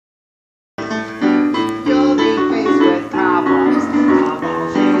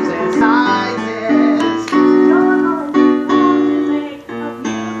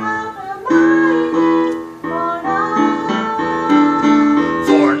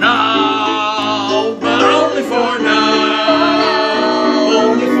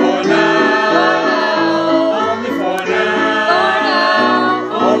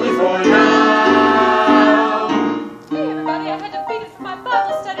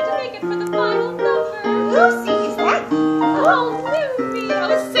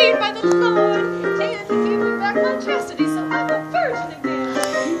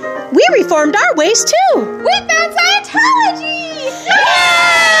reformed our ways too. We found Scientology!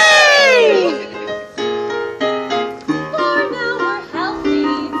 Yay! For now we're healthy.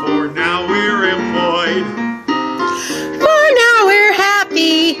 For now we're employed. For now we're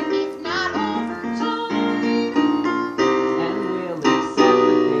happy. If not overjoyed. And we'll accept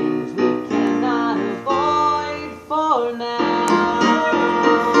the things we cannot avoid for now.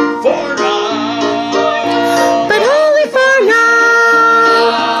 For now. But only for now.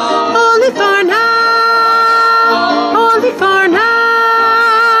 Only for now. Only for now.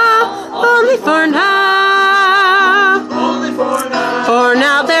 Only for now. Only for now. For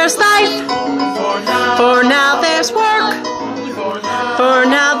now there's life. For now. For now there's work. Only for now. For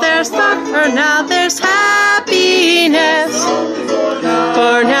now there's luck. For now there's happiness. Only for now.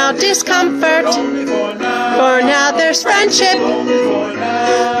 For now discomfort. Only for now. For now there's friendship. Only for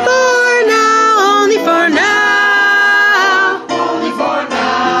now. For now, only for now. Only for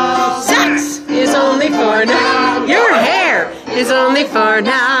now. Sex is only for now. Your hair is only for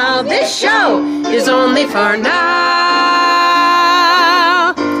now. This show is only for now.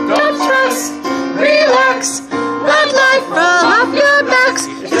 Don't stress, relax, let life roll off your backs.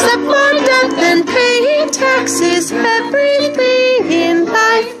 Except for death and paying taxes, everything in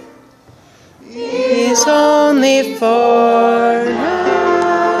life is only for